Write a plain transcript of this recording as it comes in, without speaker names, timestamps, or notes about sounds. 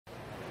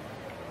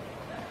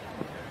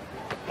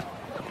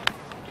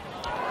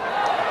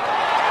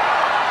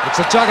It's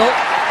a juggle,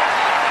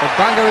 but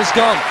Banga is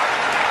gone.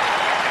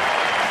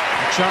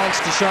 A chance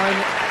to shine.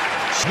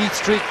 8th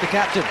Street, the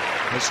captain,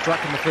 has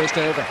struck in the first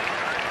over.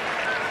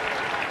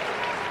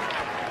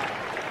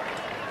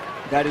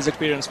 That is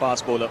experienced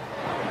fast bowler.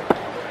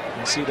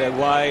 You see they're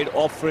wide,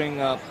 offering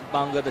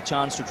Banga the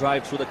chance to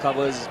drive through the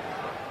covers.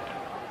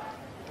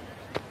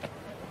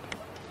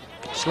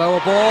 Slower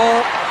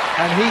ball,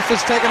 and Heath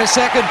has taken a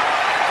second.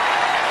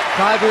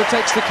 Kaibu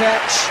takes the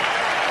catch.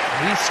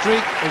 8th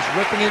Street is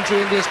ripping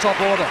into India's top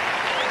order.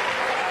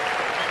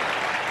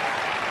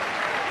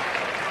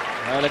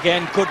 Well,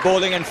 again, good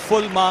bowling and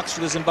full marks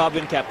to the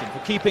Zimbabwean captain for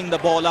keeping the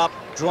ball up,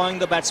 drawing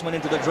the batsman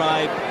into the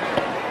drive.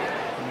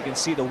 And you can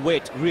see the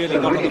weight really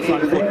not on the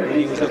front foot when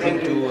he was looking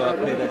to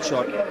play that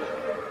shot.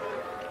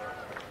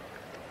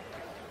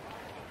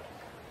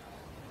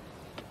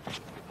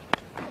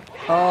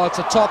 Oh, it's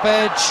a top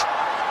edge,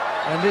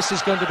 and this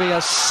is going to be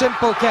a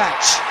simple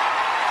catch.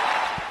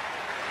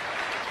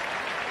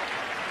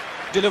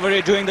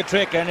 Delivery doing the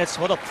trick, and it's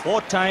for the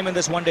 4th time in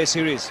this one-day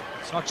series.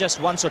 It's not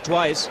just once or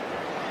twice.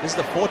 This is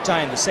the 4th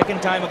time, the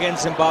 2nd time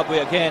against Zimbabwe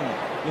again,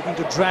 looking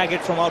to drag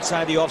it from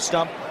outside the off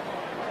stump,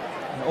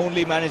 and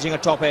only managing a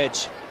top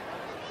edge.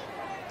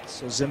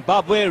 So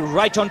Zimbabwe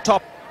right on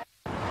top.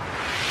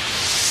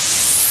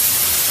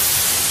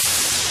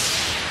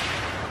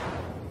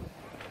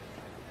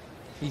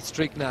 Heath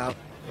Street now.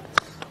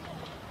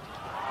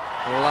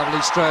 A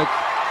lovely stroke,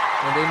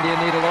 and India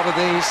need a lot of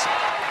these.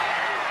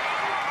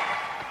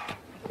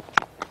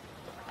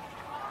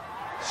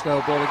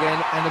 Slow ball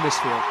again, and a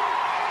misfield.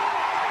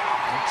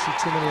 Don't see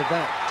too many of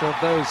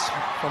those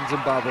from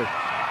Zimbabwe.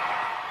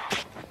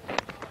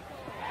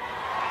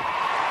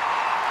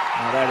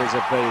 Now that is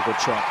a very good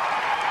shot.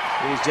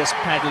 He's just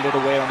paddled it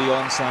away on the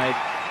onside.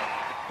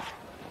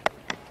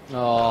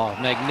 Oh,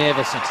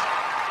 magnificent.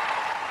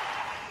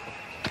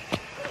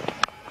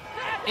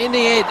 In the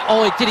end,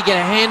 oh, did he get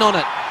a hand on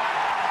it?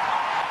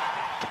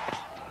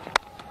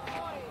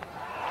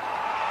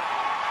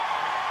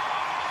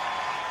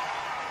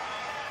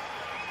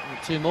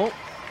 Two more.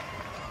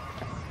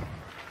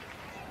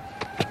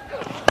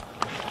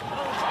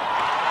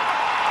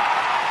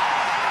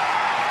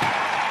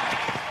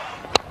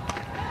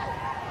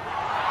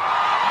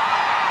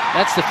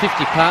 That's the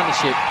 50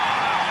 partnership.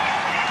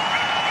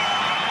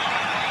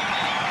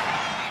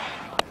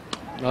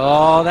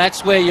 Oh,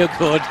 that's where you're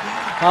good.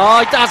 Oh,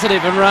 he doesn't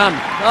even run.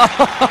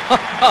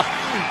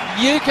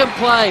 You can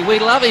play. We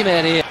love him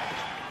out here.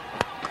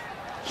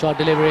 Shot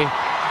delivery.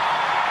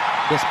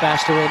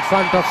 Dispatched her in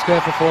front of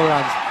square for 4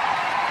 runs.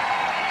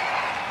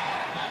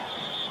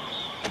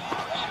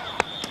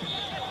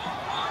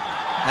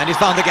 And he's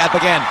found the gap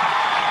again.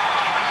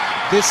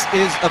 This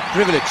is a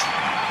privilege.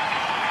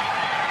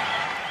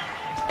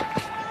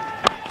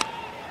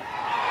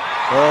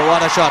 Oh,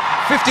 what a shot.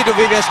 50 to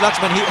VVS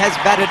Lakshman. He has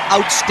batted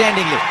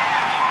outstandingly.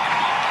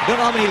 I don't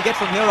know how many he'll get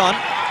from here on,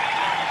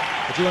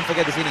 but you won't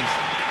forget this innings.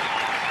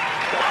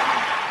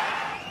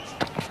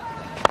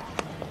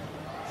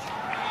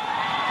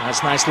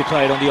 That's nicely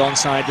played on the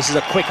onside. This is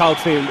a quick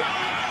outfield.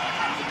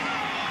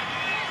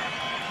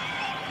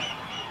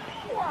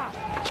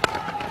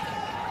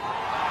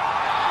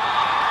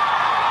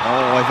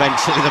 Oh,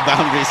 eventually the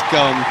boundary's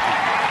come.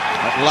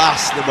 At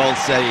last, the ball's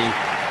saying.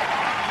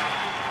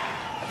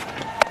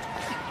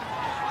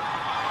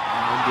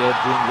 India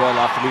doing well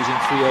after losing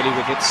 3 early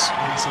wickets.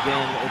 Once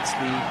again, it's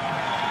the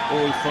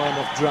old firm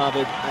of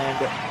Dravid and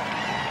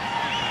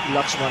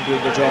Lakshman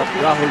doing the job.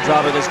 Rahul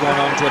Dravid has gone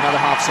on to another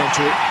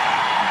half-century.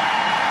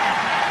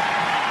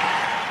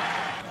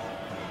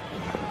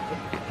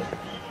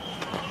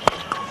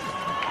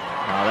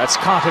 Now that's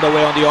carted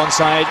away on the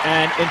onside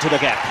and into the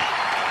gap.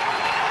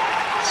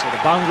 So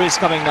the boundaries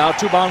coming now.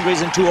 2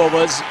 boundaries in 2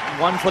 overs.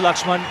 1 for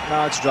Lakshman.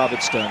 Now it's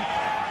Dravid's turn.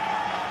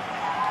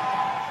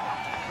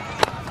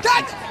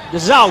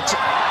 This is out.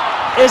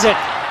 Is it?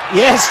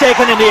 Yes,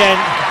 taken in the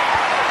end.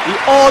 He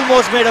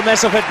almost made a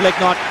mess of it,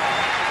 Blacknott.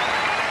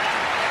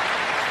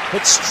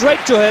 Hit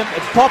straight to him.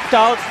 It popped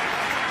out.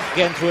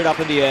 Again, threw it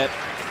up in the air.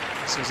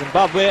 So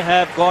Zimbabwe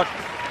have got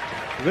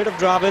rid of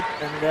Dravid,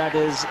 and that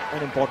is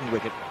an important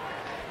wicket.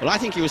 Well, I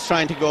think he was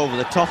trying to go over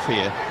the top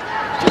here,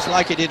 just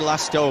like he did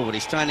last over.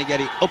 He's trying to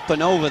get it up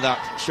and over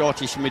that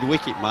shortish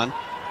mid-wicket man,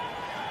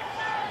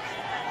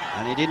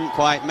 and he didn't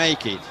quite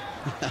make it.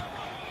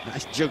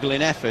 Nice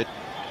juggling effort.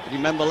 But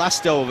remember,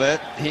 last over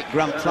hit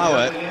Grant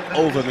Flower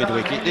over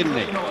mid-wicket, didn't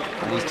he?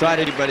 And he's tried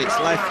it, but it's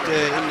left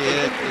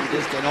India in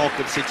just an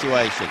awkward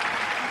situation.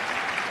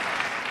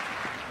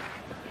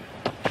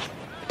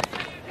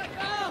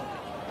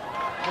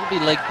 That'll be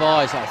leg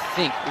buys, I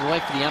think. We'll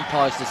wait for the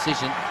umpire's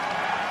decision.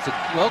 It's a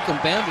welcome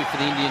boundary for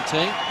the Indian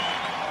team.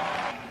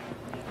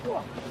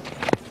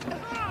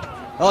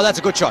 Oh, that's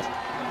a good shot.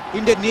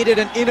 India needed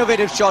an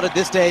innovative shot at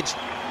this stage,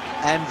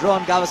 and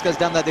Rohan Gavaskar's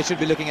done that. They should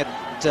be looking at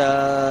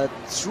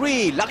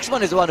 3.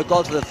 Lakshman is the one who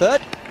calls for the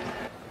 3rd.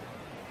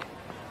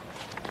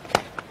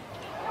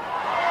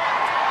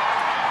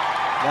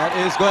 That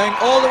is going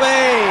all the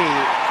way,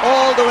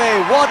 all the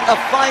way. What a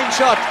fine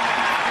shot.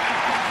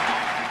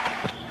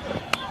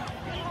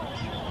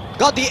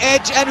 got the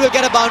edge and will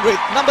get a boundary.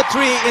 Number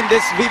 3 in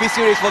this VB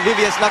series for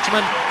VVS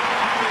Lakshman.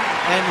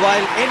 And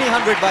while any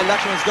 100 by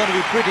Lakshman is going to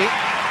be pretty,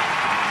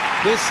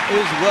 this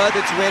is worth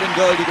its weight in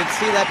gold. You can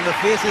see that in the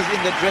faces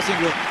in the dressing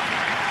room.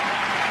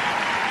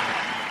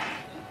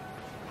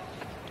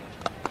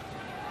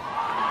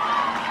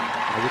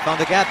 He found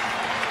the gap.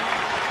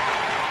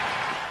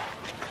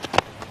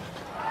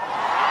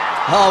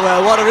 Oh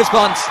well, what a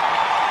response.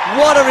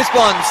 What a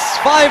response.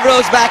 5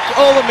 rows back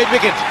over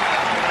mid-wicket.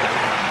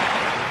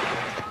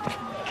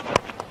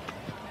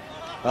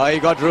 Oh, he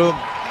got room.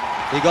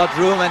 He got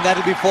room, and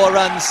that'll be 4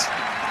 runs.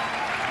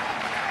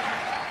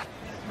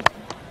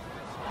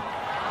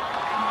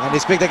 And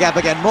he's picked the gap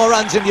again. More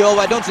runs in the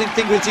over. I don't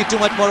think we'll see too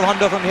much more of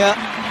Hondo from here.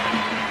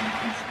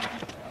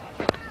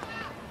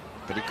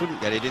 But he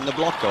couldn't get it in the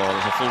block hole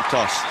as a full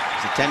toss.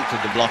 He's attempted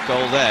the block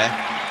hole there.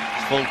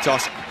 Full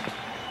toss.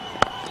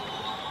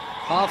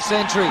 Half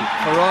century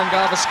for Rohan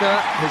Gavaskar,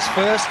 his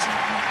first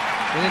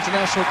in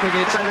international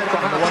cricket in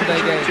a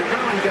one-day game.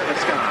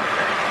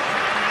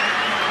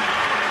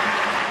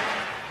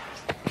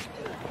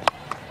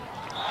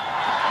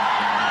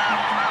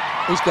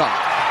 He's got.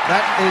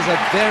 That is a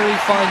very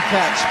fine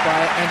catch by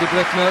Andy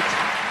Blicknert.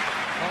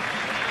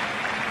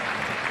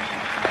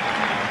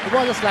 It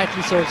was a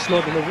slightly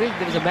slow delivery.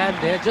 There was a man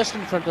there just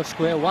in front of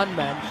square, one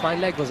man, fine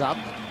leg was up.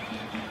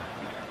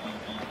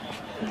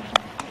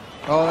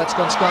 Oh, that's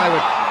gone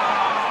skyward.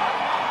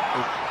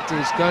 It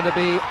is going to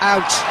be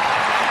out,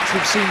 as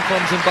we've seen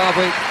from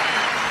Zimbabwe.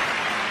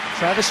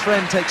 Travis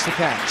Friend takes the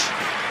catch.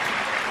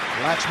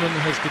 Lakshman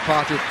has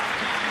departed.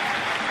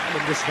 I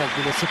mean, this has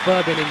been a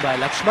superb inning by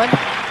Lakshman.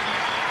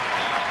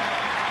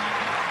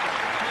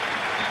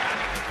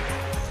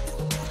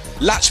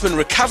 Lakshman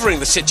recovering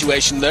the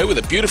situation though with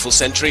a beautiful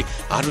century,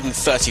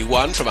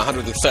 131 from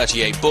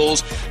 138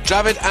 balls.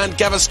 Dravid and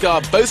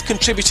Gavaskar both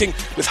contributing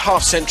with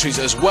half centuries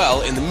as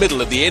well in the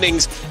middle of the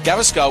innings.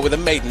 Gavaskar with a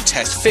maiden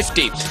test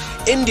 50.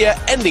 India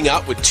ending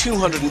up with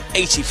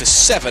 280 for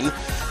 7.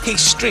 Heath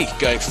Streak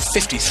going for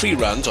 53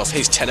 runs off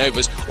his 10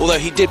 overs, although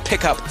he did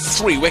pick up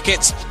 3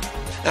 wickets.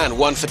 And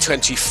 1 for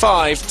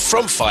 25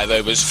 from 5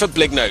 overs for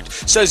Blignot.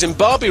 So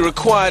Zimbabwe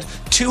required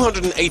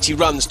 280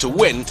 runs to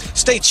win.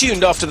 Stay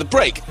tuned after the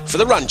break for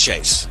the run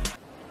chase.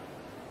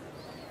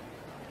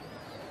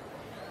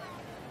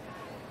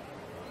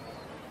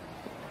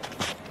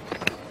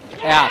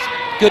 Out.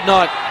 Good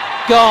night.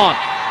 Gone.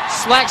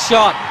 Slack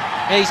shot.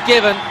 He's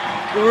given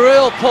a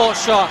real poor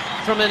shot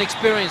from an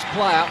experienced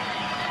player.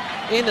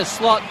 In the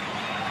slot.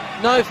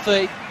 No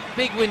feet.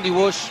 Big windy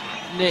whoosh.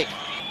 Nick.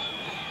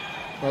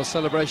 Well,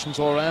 celebrations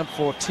all around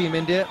for Team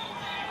India,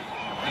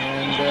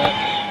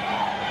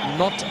 and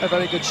not a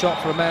very good shot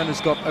for a man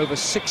who's got over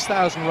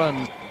 6,000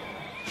 runs.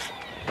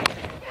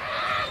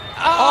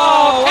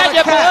 Oh, can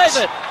you believe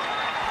it?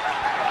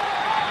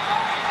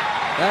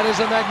 That is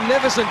a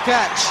magnificent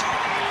catch.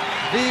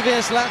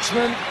 VVS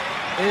Lakshman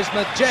is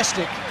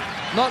majestic,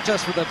 not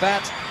just with the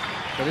bat,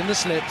 but in the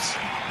slips.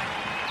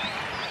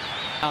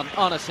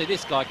 Honestly,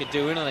 this guy could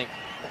do anything.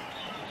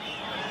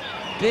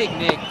 Big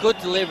Nick, good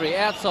delivery,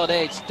 outside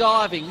edge,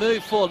 diving,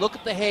 move forward, look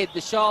at the head,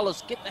 the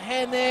shoulders, get the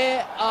hand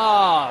there.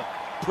 Ah,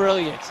 oh,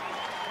 brilliant.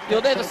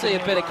 You'll never see a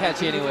better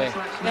catch anywhere.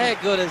 How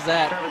good is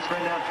that?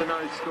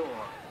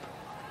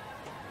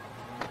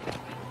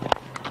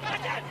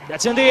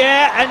 That's in the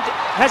air, and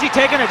has he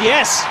taken it?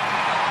 Yes.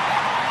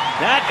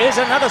 That is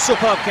another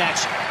superb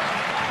catch.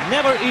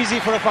 Never easy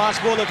for a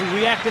fast bowler to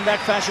react in that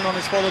fashion on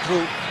his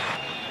follow-through.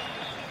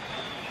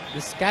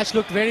 This catch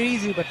looked very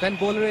easy, but when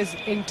bowler is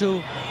in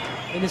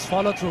his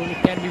follow-through, it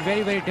can be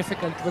very, very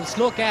difficult. It was a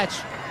slow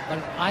catch, but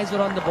eyes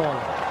were on the ball.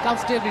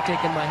 Comfortably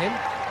taken by him.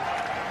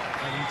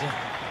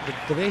 And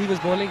the way he was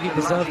bowling, he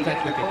deserved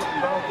that wicket.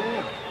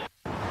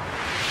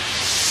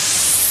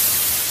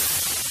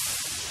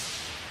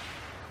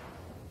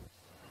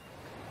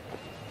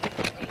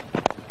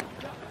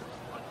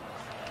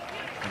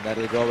 And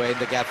that'll go away in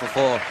the gap for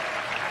 4.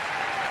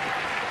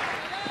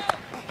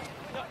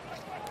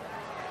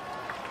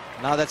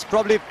 Now that's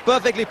probably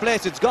perfectly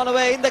placed. It's gone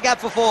away in the gap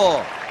for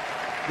 4.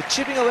 The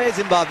chipping away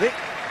Zimbabwe.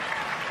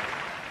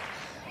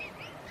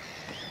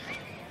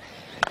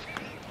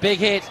 Big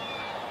hit.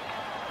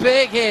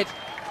 Big hit.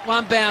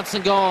 One bounce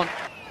and gone.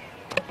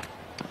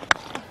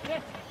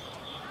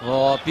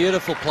 Oh,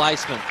 beautiful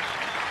placement.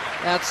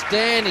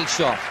 Outstanding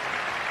shot.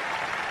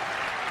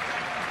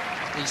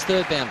 His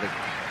 3rd boundary.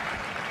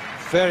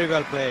 Very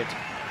well played.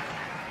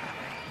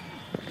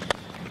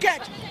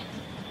 Catch!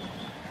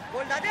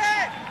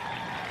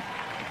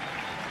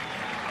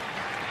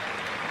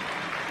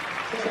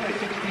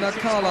 Now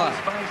Carlisle.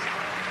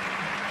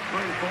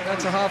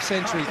 That's a half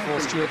century for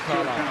Stuart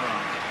Carlisle.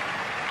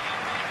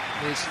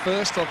 His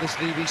first of this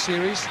VB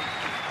series.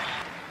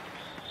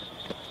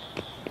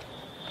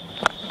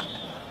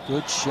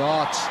 Good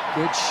shot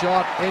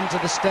into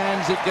the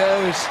stands it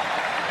goes.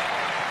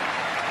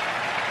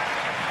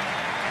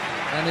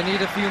 And they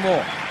need a few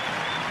more.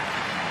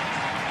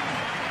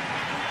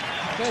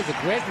 It's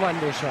a great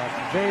one-day shot.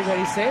 Very,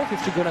 very safe.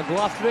 If you're going to go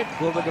after it,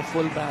 go with the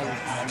full bang.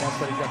 And that's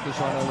what exactly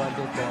Sean Owen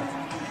did there.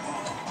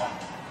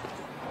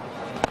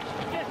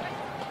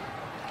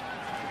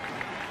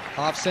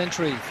 Half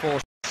century for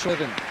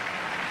Shriven.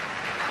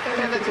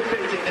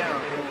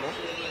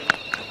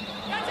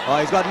 Oh,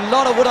 he's got a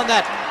lot of wood on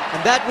that,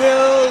 and that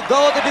will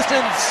go the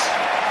distance.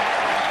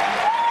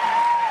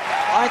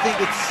 I think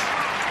it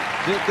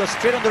goes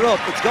straight on the rope.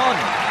 It's gone.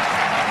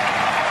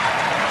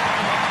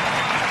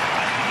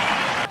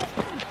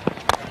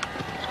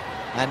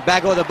 And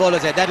back over the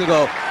bowler's head. That will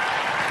go.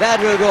 That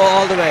will go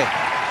all the way.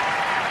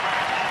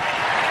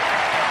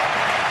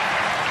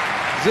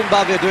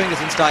 Zimbabwe doing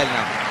this in style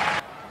now.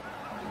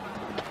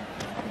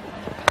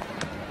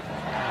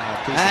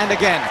 And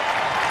again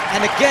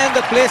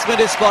the placement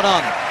is spot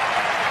on.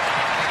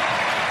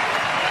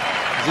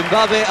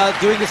 Zimbabwe are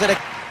doing this at a...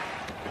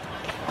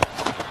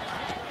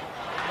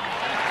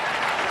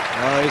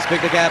 Oh, he's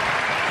picked the gap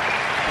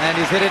and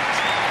he's hit it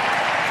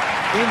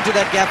into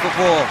that gap for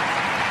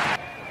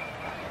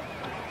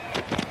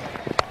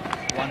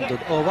 4. One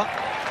good over.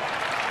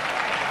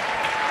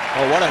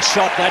 Oh, what a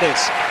shot that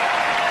is.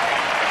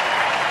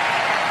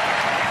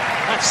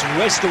 That's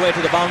raced away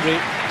to the boundary.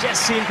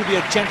 Just seemed to be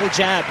a gentle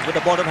jab with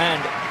the bottom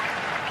hand.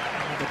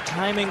 The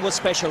timing was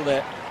special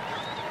there.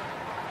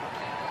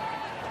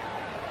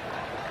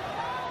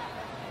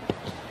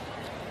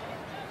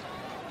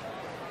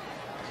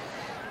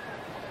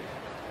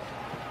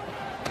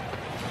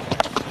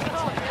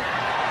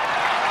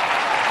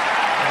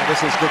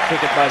 This is good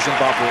cricket by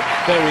Zimbabwe.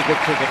 Very good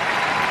cricket.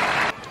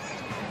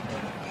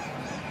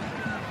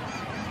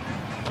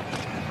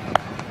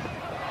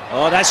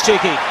 Oh, that's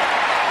cheeky.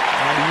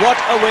 And what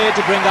a way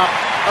to bring up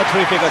a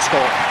 3-figure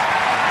score.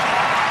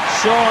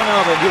 Sean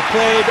Irwin, you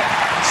played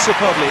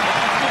superbly.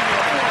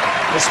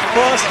 His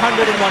first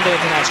 100 in one-day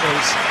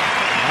internationals.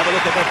 Have a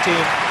look at that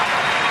team.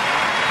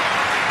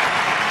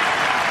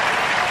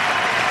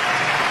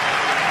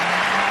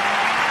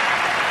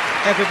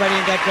 Everybody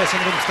in that dressing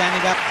room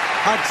standing up.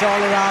 Hugs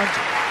all around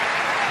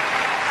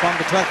from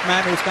the 12th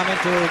man who's come in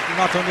to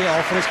not only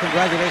offer his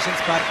congratulations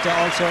but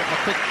also a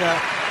quick...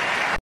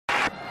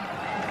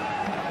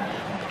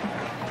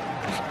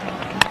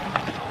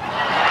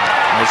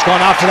 It's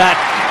gone after that.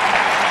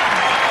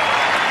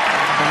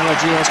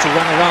 Balaji has to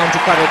run around to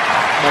cut it.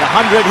 But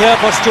 100 here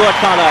for Stuart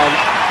Carlisle.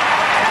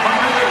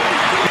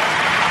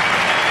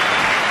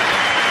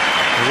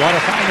 What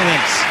a fine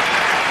innings.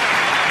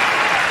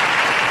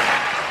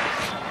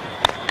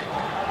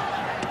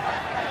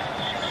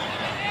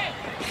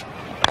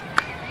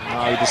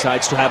 Now he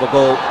decides to have a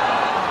go.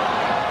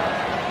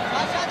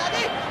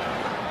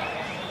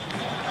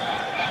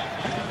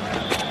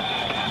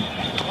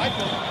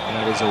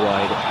 That is a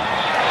wide.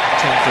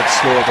 10-foot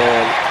slow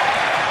ball.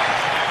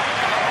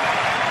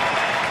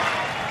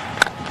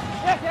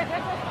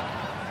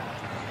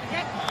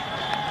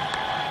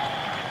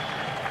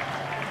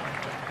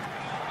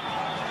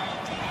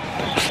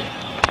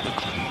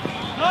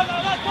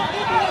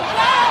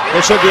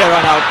 There should be a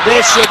run out.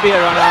 There should be a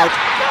run out.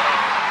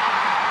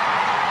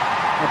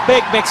 A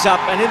big mix-up,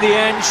 and in the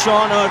end,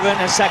 Sean Irwin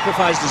has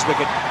sacrificed his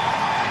wicket.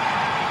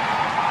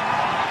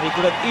 He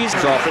could have eased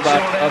off,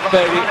 but a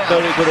very,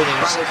 very good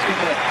innings.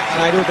 And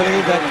I do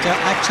believe that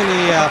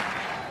actually...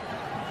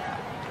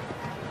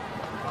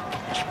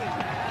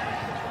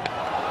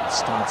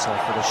 Starts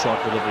off with a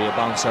short delivery, a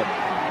bouncer. In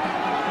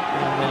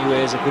many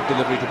ways, a good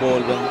delivery to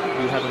bowl when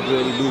you haven't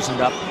really loosened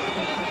up.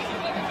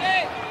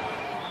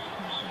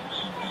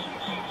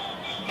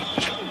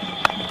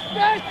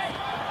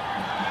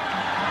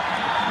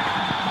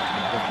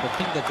 The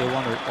thing that they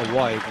want to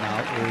avoid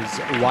now is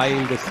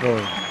wild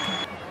throwing.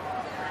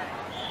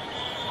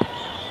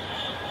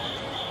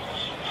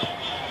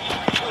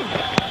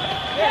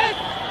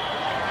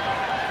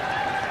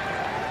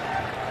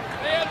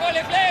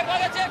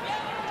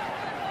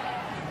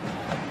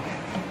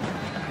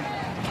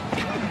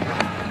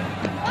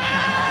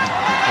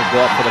 Go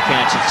up for the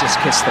catch, it's just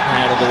kissed the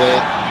pad on the way.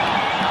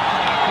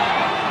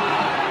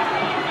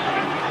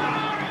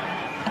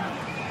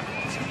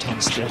 It's a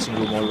tense dressing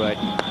room, all right.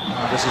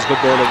 Oh, this is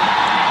good bowling.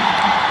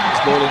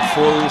 It's bowling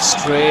full,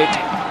 straight.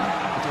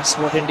 That's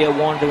what India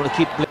want. They want to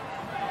keep playing.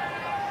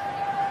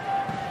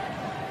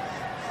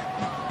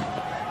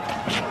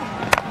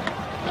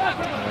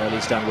 Well,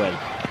 he's done well.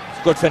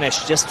 Good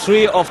finish. Just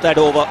 3 off that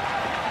over.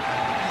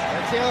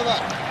 That's the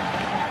over.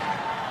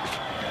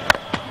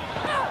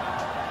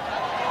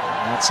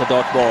 That's a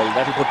dot ball.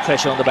 That will put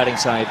pressure on the batting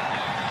side.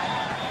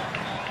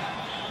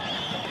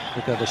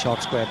 Look at the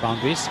short square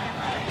boundaries.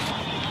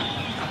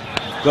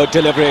 Good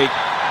delivery.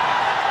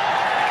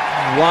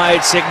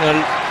 Wide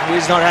signal.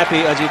 He's not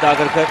happy, Ajit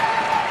Agarkar.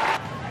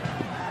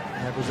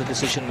 That was a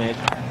decision made.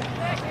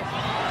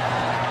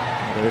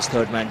 There is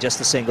third man,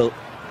 just a single.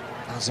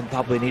 Now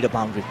Zimbabwe need a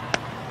boundary.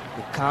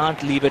 You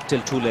can't leave it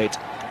till too late.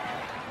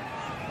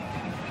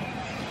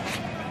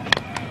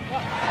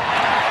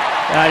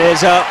 That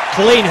is a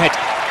clean hit.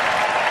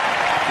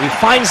 He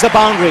finds the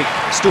boundary,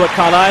 Stuart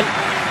Carlisle.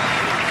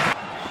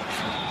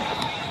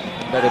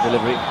 Better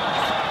delivery.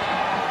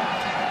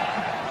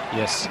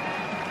 Yes.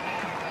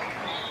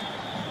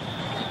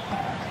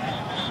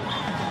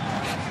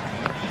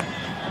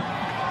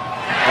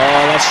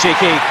 Oh, that's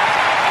cheeky.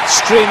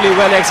 Extremely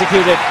well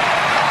executed.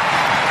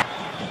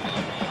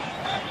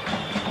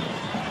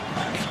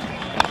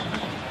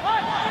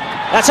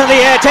 That's on the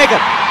air, taken.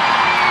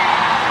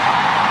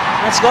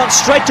 That's gone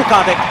straight to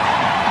Karthik.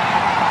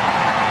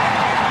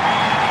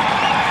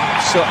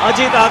 So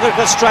 8th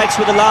Odi strikes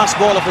with the last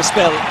ball of his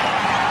spell.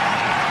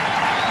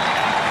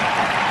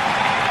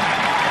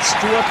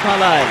 Stuart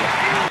Carlisle.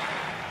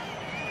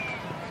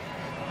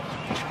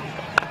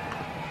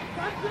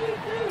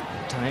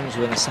 Times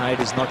when a side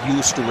is not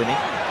used to winning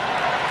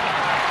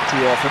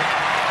too often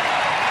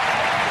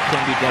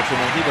can be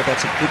detrimental, but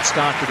that's a good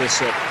start to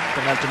this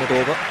penultimate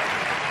over.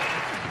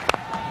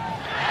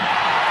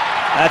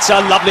 That's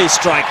a lovely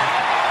strike.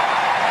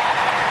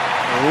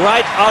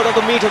 Right out of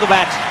the meat of the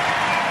bat.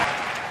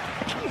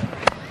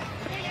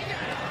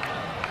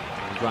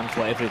 Run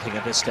for everything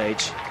at this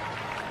stage.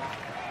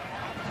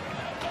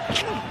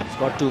 He's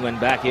got two men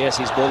back. Yes,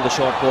 he's bowled the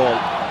short ball.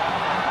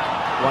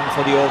 One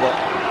for the over.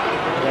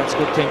 That's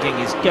good thinking.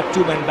 He's kept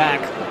two men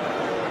back.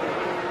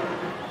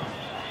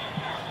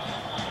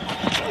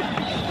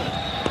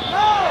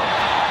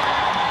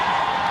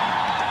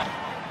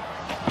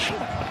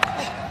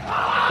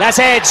 That's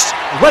edged.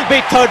 Will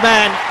beat third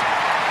man.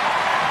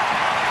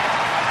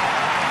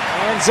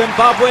 And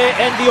Zimbabwe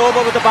end the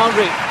over with the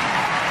boundary.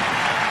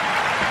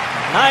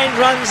 9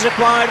 runs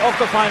required of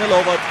the final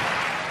over.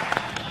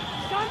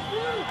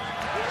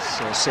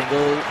 So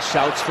single,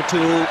 shouts for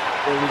 2.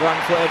 Will run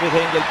for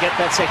everything. They'll get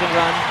that second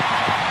run.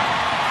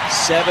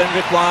 7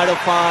 required of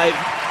 5.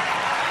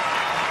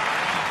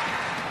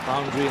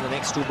 Boundary in the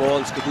next 2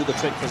 balls could do the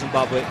trick for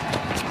Zimbabwe.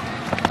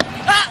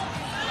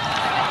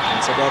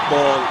 It's a dot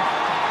ball.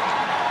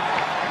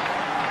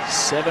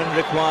 7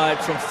 required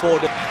from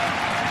 4.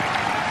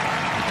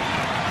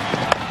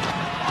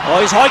 Oh,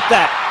 he's hoiked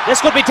that.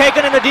 This could be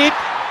taken in the deep.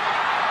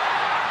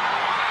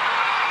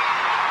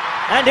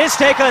 And is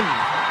taken.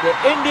 The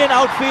Indian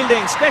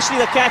outfielding, especially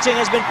the catching,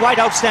 has been quite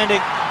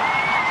outstanding.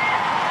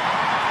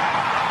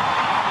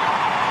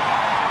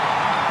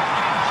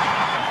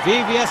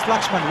 VVS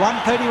Lakshman,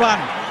 131.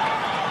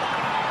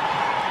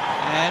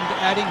 And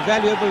adding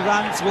valuable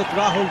runs with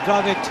Rahul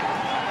Dravid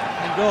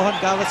and Rohan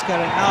Gavaskar.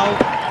 And now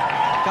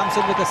comes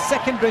in with a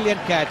second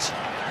brilliant catch.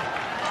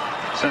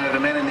 So the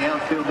man in the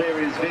outfield there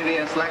is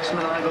VVS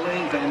Lakshman, I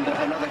believe, and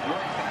another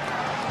great...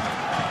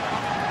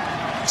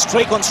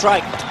 Streak on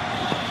strike.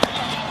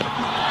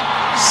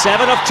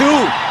 7 of 2.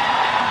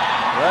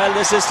 Well,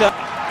 this is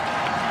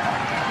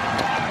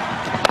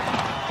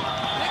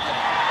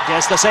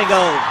just a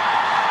single.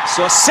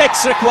 So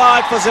 6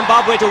 required for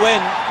Zimbabwe to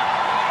win.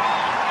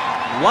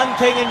 One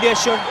thing India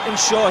should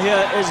ensure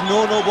here is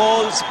no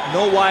balls,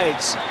 no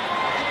wides.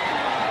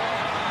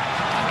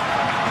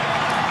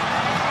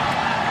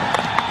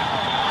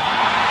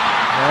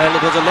 Well,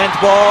 it was a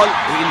length ball.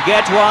 He'll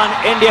get one.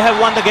 India have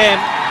won the game.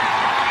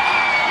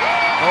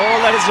 All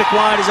that is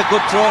required is a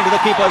good throw into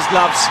the keeper's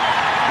gloves.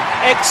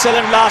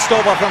 Excellent last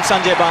over from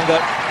Sanjay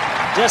Bangar.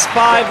 Just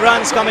 5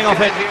 runs coming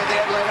off it.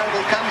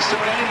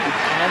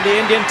 And the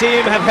Indian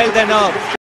team have held their nerve.